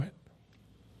even know it.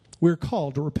 We're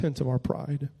called to repent of our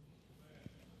pride.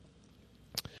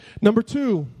 Number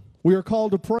 2, we are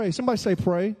called to pray. Somebody say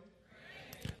pray.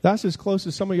 That's as close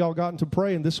as some of y'all gotten to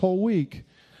praying this whole week.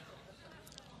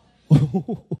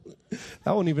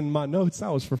 That wasn't even in my notes.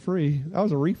 That was for free. That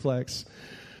was a reflex.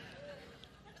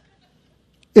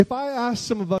 If I asked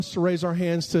some of us to raise our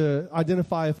hands to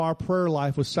identify if our prayer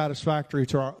life was satisfactory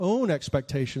to our own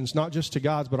expectations, not just to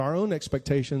God's, but our own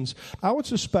expectations, I would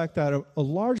suspect that a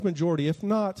large majority, if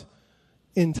not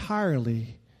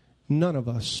entirely, none of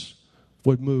us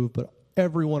would move, but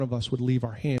every one of us would leave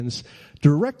our hands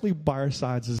directly by our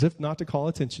sides as if not to call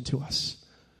attention to us.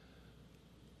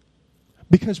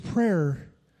 Because prayer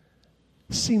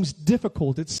seems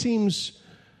difficult. It seems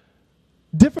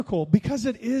difficult because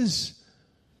it is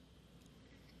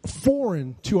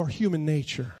foreign to our human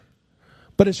nature.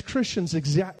 But as Christians,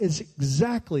 is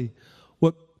exactly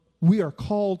what we are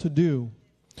called to do.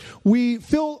 We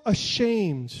feel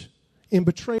ashamed and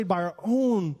betrayed by our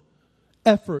own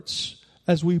efforts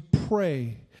as we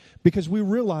pray, because we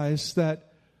realize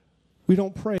that we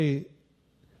don't pray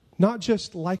not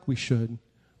just like we should,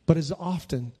 but as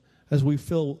often as we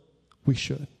feel we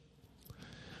should.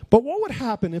 But what would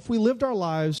happen if we lived our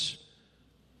lives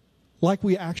like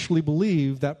we actually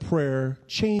believe that prayer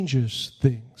changes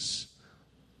things?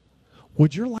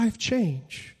 Would your life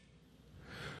change?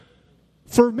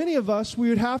 For many of us, we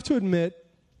would have to admit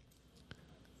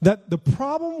that the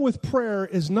problem with prayer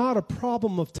is not a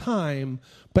problem of time,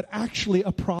 but actually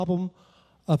a problem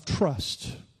of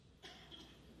trust.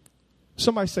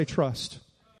 Somebody say trust.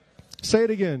 Say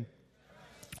it again.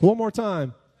 One more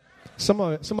time.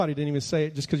 Somebody didn't even say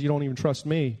it just because you don't even trust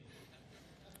me.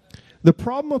 The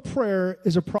problem of prayer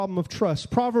is a problem of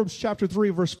trust. Proverbs chapter 3,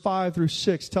 verse 5 through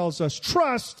 6 tells us,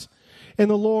 trust in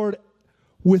the Lord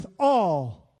with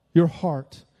all your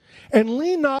heart, and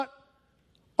lean not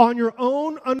on your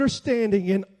own understanding.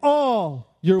 In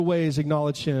all your ways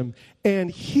acknowledge him, and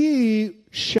he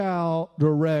shall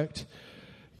direct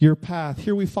your path.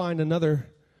 Here we find another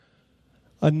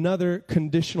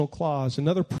conditional clause,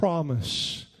 another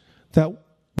promise that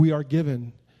we are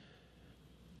given.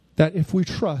 That if we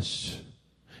trust,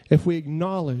 if we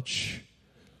acknowledge,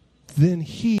 then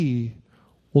he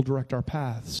will direct our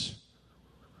paths.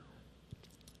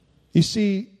 You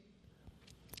see,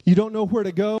 you don't know where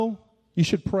to go, you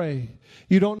should pray.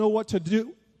 You don't know what to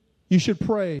do, you should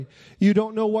pray. You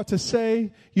don't know what to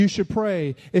say, you should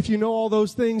pray. If you know all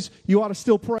those things, you ought to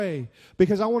still pray.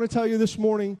 Because I want to tell you this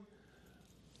morning,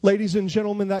 ladies and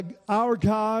gentlemen, that our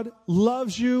God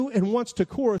loves you and wants to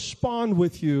correspond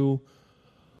with you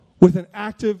with an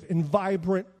active and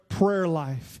vibrant prayer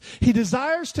life. He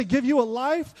desires to give you a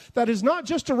life that is not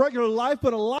just a regular life,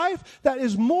 but a life that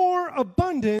is more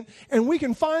abundant, and we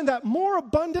can find that more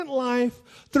abundant life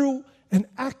through an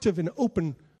active and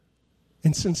open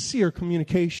and sincere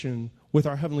communication with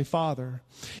our Heavenly Father.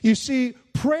 You see,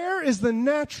 prayer is the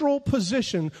natural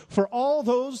position for all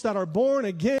those that are born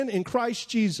again in Christ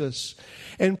Jesus.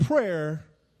 And prayer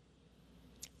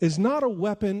is not a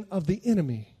weapon of the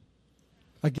enemy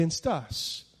against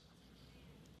us.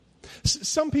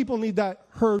 Some people need that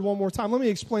heard one more time. Let me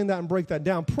explain that and break that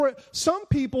down. Some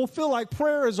people feel like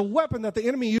prayer is a weapon that the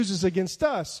enemy uses against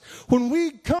us. When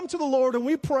we come to the Lord and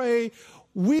we pray,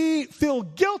 we feel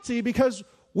guilty because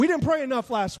we didn't pray enough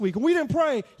last week, and we didn't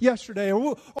pray yesterday,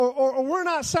 or we're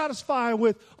not satisfied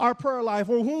with our prayer life,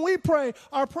 or when we pray,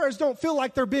 our prayers don't feel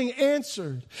like they're being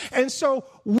answered. And so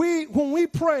when we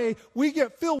pray, we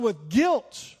get filled with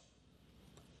guilt.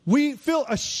 We feel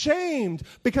ashamed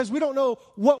because we don't know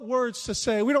what words to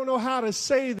say. We don't know how to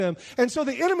say them. And so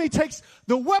the enemy takes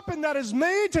the weapon that is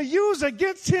made to use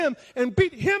against him and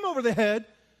beat him over the head.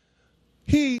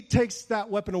 He takes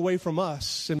that weapon away from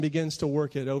us and begins to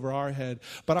work it over our head.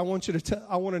 But I want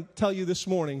to tell you this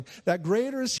morning that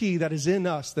greater is he that is in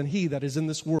us than he that is in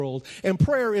this world. And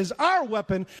prayer is our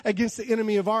weapon against the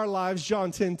enemy of our lives,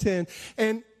 John 10:10,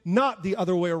 and not the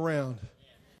other way around.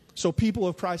 So people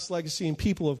of Christ's legacy and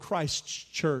people of Christ's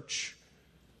church,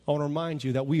 I want to remind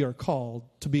you that we are called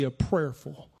to be a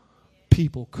prayerful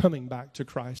people coming back to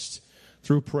Christ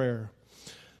through prayer.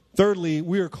 Thirdly,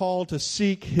 we are called to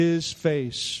seek his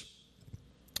face.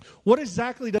 What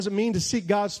exactly does it mean to seek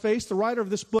God's face? The writer of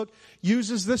this book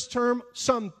uses this term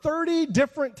some 30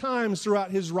 different times throughout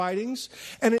his writings,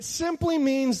 and it simply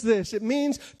means this. It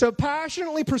means to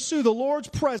passionately pursue the Lord's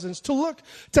presence, to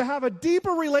have a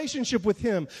deeper relationship with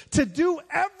him, to do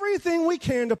everything we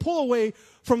can to pull away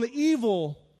from the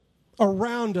evil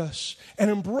around us and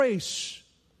embrace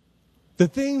the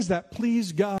things that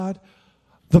please God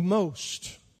the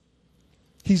most.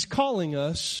 He's calling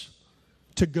us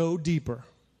to go deeper.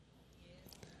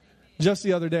 Just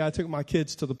the other day, I took my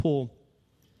kids to the pool.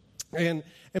 And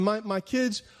my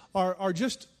kids are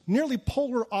just nearly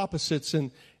polar opposites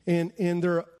in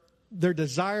their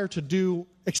desire to do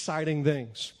exciting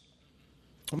things.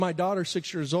 My daughter,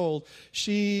 6 years old,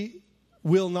 she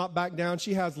will not back down.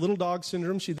 She has little dog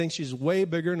syndrome. She thinks she's way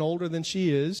bigger and older than she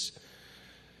is.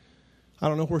 I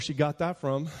don't know where she got that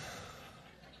from.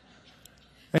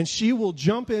 And she will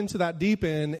jump into that deep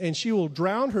end, and she will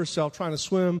drown herself trying to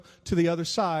swim to the other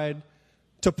side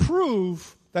to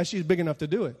prove that she's big enough to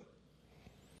do it.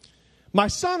 My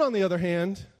son, on the other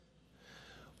hand,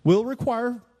 will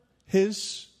require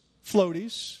his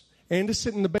floaties and to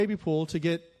sit in the baby pool to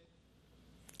get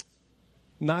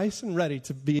nice and ready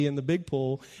to be in the big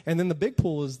pool. And then the big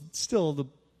pool is still the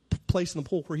place in the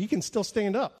pool where he can still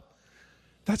stand up.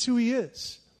 That's who he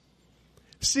is.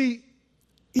 See,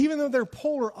 even though they're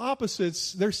polar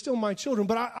opposites, they're still my children.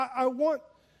 But I want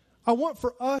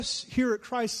for us here at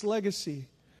Christ's Legacy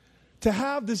to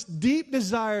have this deep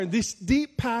desire, this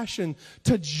deep passion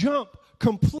to jump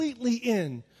completely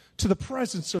in to the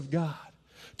presence of God,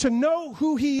 to know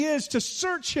who He is, to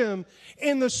search Him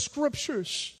in the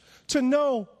Scriptures, to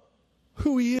know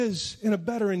who He is in a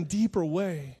better and deeper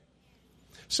way.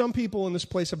 Some people in this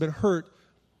place have been hurt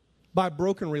by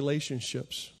broken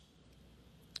relationships.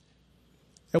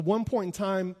 At one point in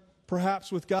time,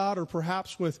 perhaps with God or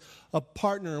perhaps with a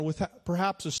partner, or with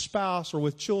perhaps a spouse or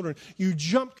with children, you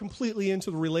jumped completely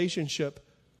into the relationship.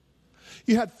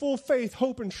 You had full faith,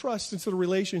 hope, and trust into the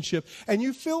relationship, and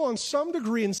you feel on some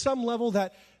degree, in some level,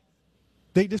 that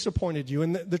they disappointed you.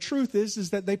 And the truth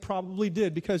is that they probably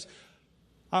did, because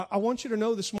I want you to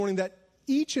know this morning that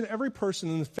each and every person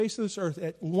in the face of this earth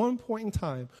at one point in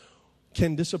time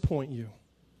can disappoint you.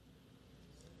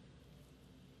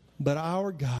 But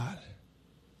our God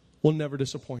will never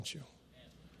disappoint you.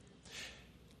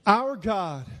 Our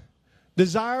God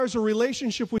desires a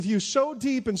relationship with you so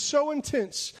deep and so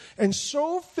intense and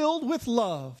so filled with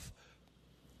love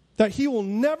that He will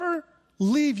never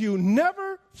leave you,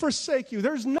 never forsake you.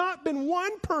 There's not been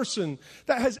one person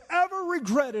that has ever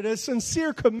regretted a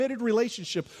sincere, committed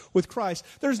relationship with Christ.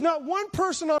 There's not one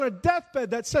person on a deathbed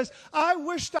that says, I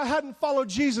wished I hadn't followed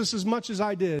Jesus as much as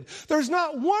I did. There's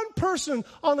not one person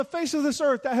on the face of this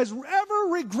earth that has ever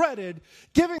regretted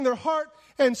giving their heart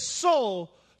and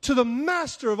soul to the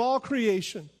Master of all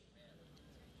creation.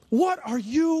 What are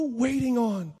you waiting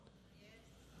on?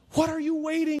 What are you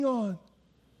waiting on?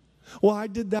 Well, I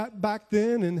did that back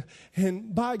then,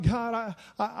 and by God,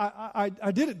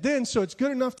 I did it then, so it's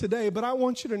good enough today. But I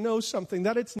want you to know something,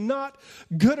 that it's not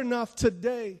good enough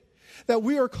today. That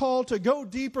we are called to go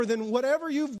deeper than whatever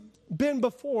you've been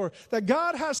before. That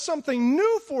God has something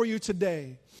new for you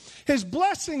today. His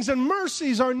blessings and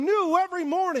mercies are new every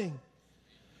morning.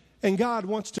 And God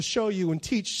wants to show you and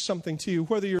teach something to you.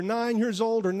 Whether you're 9 years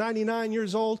old or 99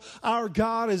 years old, our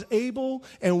God is able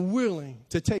and willing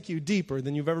to take you deeper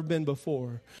than you've ever been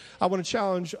before. I want to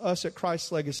challenge us at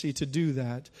Christ's Legacy to do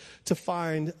that, to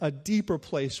find a deeper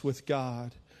place with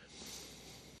God.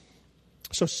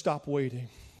 So stop waiting.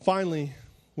 Finally,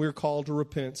 we're called to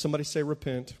repent. Somebody say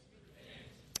repent.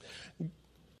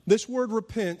 This word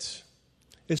repent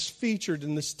is featured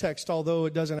in this text, although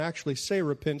it doesn't actually say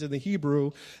repent in the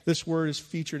Hebrew. This word is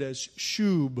featured as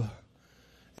shub.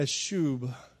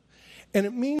 And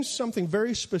it means something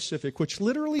very specific, which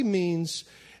literally means,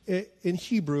 in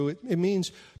Hebrew, it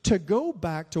means to go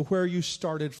back to where you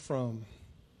started from.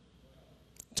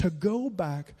 To go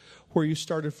back where you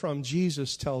started from.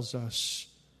 Jesus tells us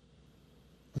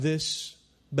this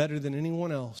better than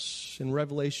anyone else in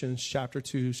Revelation chapter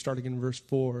 2, starting in verse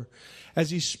 4.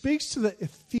 As he speaks to the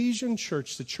Ephesian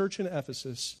church, the church in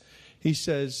Ephesus, he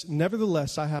says,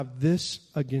 nevertheless, I have this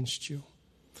against you.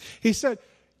 He said,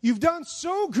 you've done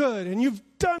so good, and you've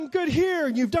done good here,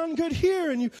 and you've done good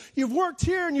here, and you've worked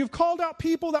here, and you've called out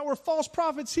people that were false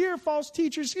prophets here, false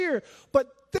teachers here. But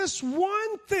this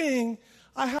one thing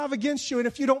I have against you, and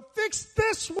if you don't fix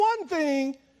this one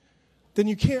thing, then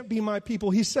you can't be my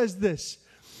people. He says this.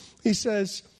 He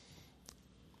says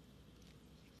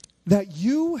that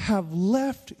you have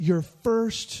left your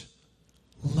first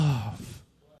love.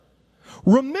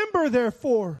 Remember,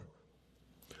 therefore,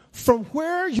 from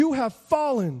where you have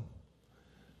fallen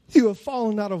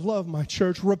out of love, my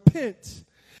church. Repent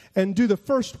and do the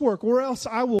first work, or else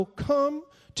I will come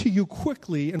to you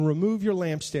quickly and remove your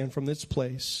lampstand from this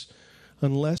place,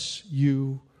 unless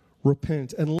you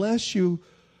repent, unless you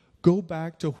go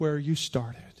back to where you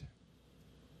started.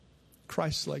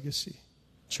 Christ's Legacy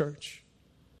Church.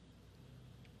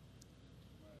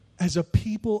 As a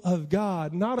people of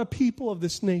God, not a people of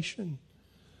this nation.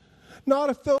 Not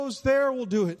if those there will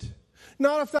do it.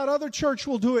 Not if that other church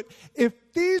will do it. If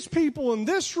these people in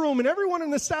this room and everyone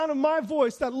in the sound of my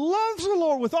voice that loves the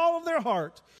Lord with all of their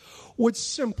heart would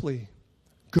simply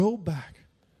go back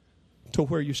to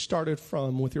where you started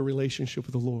from with your relationship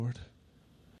with the Lord.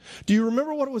 Do you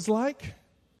remember what it was like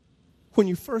when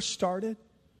you first started?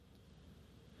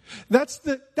 That's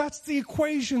the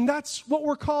equation. That's what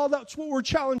we're called. That's what we're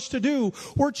challenged to do.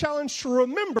 We're challenged to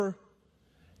remember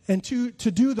and to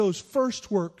do those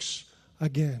first works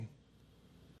again.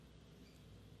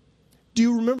 Do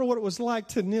you remember what it was like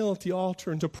to kneel at the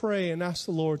altar and to pray and ask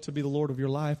the Lord to be the Lord of your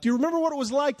life? Do you remember what it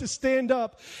was like to stand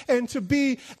up and to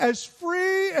be as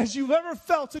free as you've ever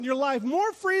felt in your life,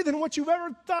 more free than what you've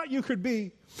ever thought you could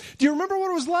be? Do you remember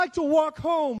what it was like to walk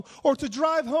home or to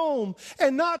drive home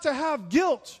and not to have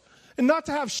guilt and not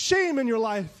to have shame in your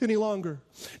life any longer?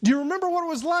 Do you remember what it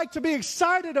was like to be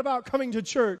excited about coming to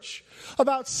church,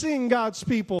 about seeing God's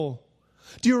people?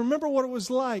 Do you remember what it was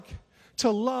like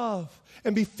to love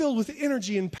and be filled with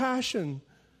energy and passion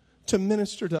to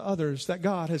minister to others that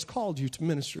God has called you to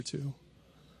minister to?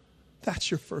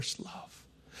 That's your first love.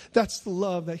 That's the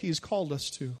love that He's called us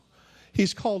to.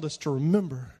 He's called us to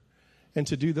remember and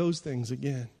to do those things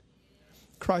again.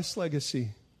 Christ's legacy.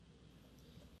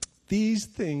 These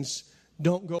things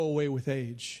don't go away with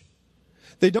age.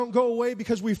 They don't go away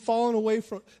because we've fallen away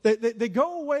from, they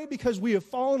go away because we have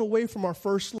fallen away from our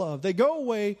first love. They go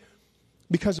away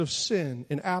because of sin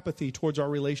and apathy towards our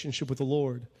relationship with the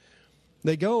Lord.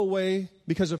 They go away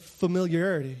because of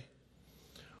familiarity.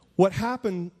 What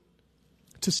happened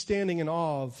to standing in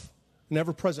awe of an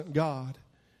ever-present God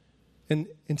and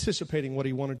anticipating what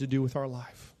He wanted to do with our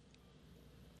life?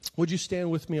 Would you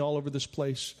stand with me all over this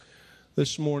place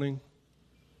this morning?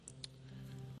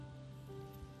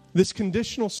 This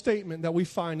conditional statement that we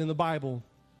find in the Bible,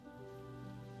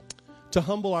 to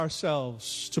humble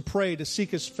ourselves, to pray, to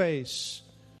seek His face,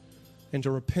 and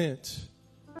to repent,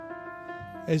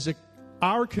 is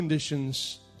our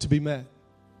conditions to be met.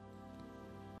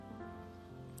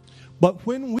 But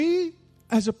when we,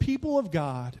 as a people of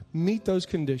God, meet those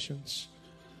conditions,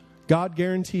 God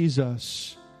guarantees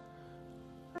us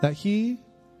that He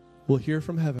will hear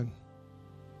from heaven.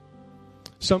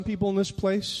 Some people in this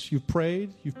place, you've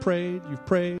prayed,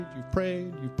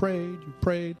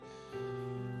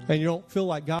 and you don't feel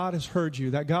like God has heard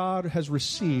you, that God has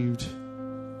received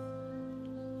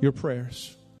your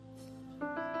prayers.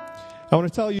 I want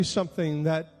to tell you something,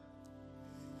 that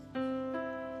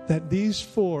these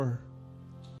four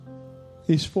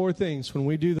things, when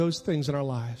we do those things in our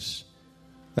lives,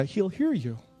 that He'll hear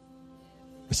you.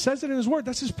 It says it in His Word.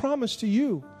 That's His promise to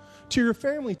you, to your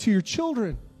family, to your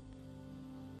children.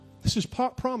 This is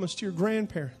promise to your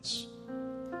grandparents.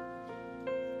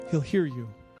 He'll hear you.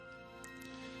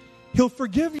 He'll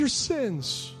forgive your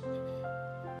sins.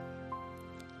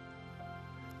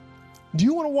 Do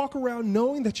you want to walk around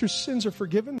knowing that your sins are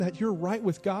forgiven, that you're right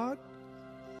with God?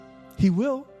 He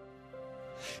will.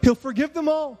 He'll forgive them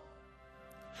all.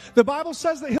 The Bible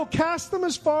says that He'll cast them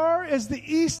as far as the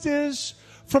east is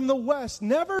from the west,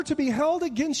 never to be held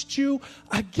against you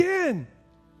again.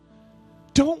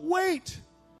 Don't wait.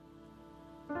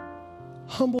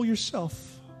 Humble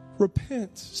yourself.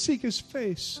 Repent. Seek His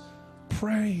face.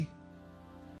 Pray.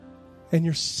 And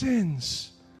your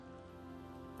sins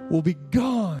will be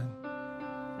gone.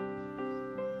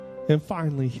 And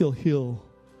finally, He'll heal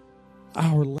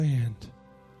our land.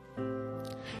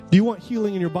 Do you want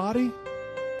healing in your body?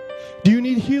 Do you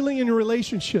need healing in your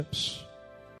relationships?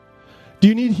 Do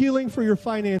you need healing for your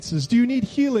finances? Do you need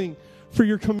healing for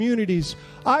your communities?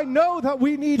 I know that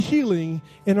we need healing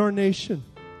in our nation.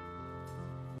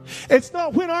 It's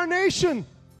not when our nation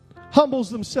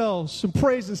humbles themselves and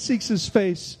prays and seeks His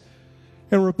face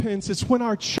and repents. It's when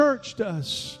our church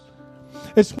does.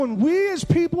 It's when we as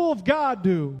people of God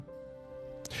do.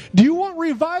 Do you want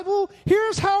revival?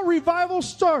 Here's how revival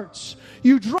starts.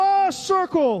 You draw a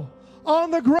circle on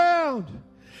the ground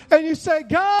and you say,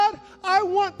 God, I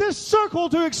want this circle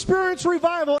to experience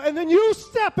revival. And then you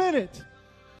step in it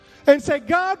and say,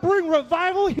 God, bring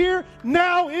revival here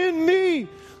now in me,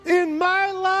 in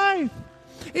my life,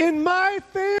 in my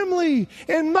family,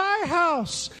 in my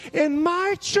house, in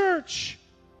my church.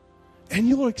 And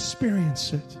you'll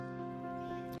experience it.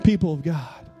 People of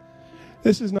God,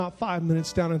 this is not 5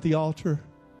 minutes down at the altar.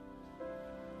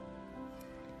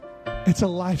 It's a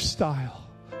lifestyle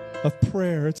of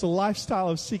prayer. It's a lifestyle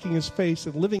of seeking His face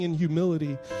and living in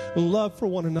humility and love for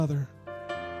one another.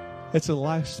 It's a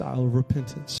lifestyle of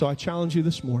repentance. So I challenge you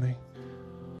this morning.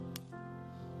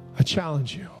 I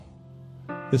challenge you.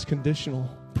 This conditional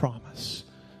promise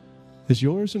is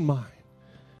yours and mine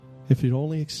if you'd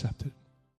only accept it.